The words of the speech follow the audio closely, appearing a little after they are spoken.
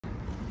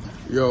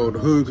Yo, the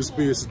Hood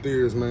Conspiracy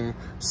Theories, man.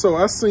 So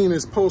I seen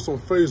this post on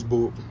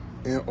Facebook,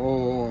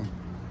 and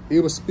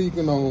it was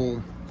speaking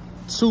on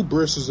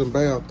toothbrushes and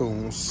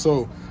bathrooms.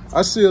 So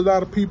I see a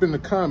lot of people in the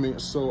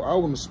comments, so I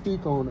want to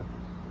speak on it.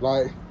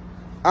 Like,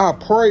 I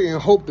pray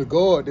and hope to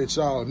God that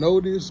y'all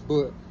know this,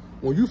 but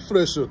when you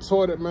flush your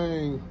toilet,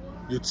 man,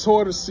 your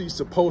toilet seat's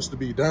supposed to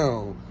be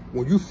down.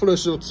 When you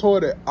flush your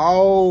toilet,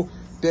 all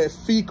that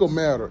fecal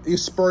matter, it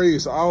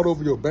sprays all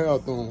over your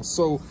bathroom.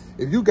 So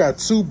if you got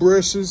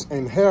toothbrushes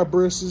and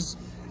hairbrushes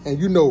and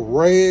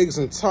rags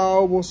and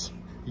towels,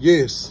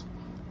 yes,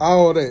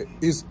 all that,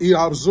 it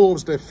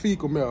absorbs that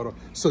fecal matter.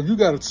 So you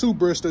got a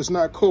toothbrush that's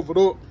not covered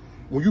up.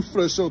 When you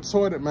flush your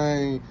toilet,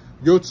 man,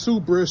 your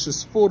toothbrush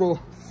is full of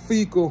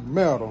fecal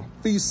matter,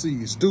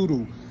 feces,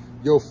 doo-doo,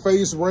 your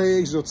face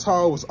rags, your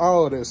towels,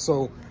 all that.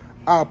 So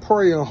I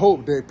pray and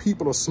hope that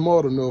people are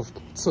smart enough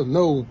to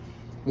know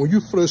when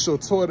you flush your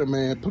toilet,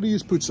 man,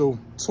 please put your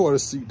toilet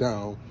seat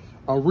down.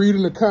 I'm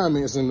reading the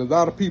comments and a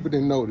lot of people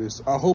didn't know this. I hope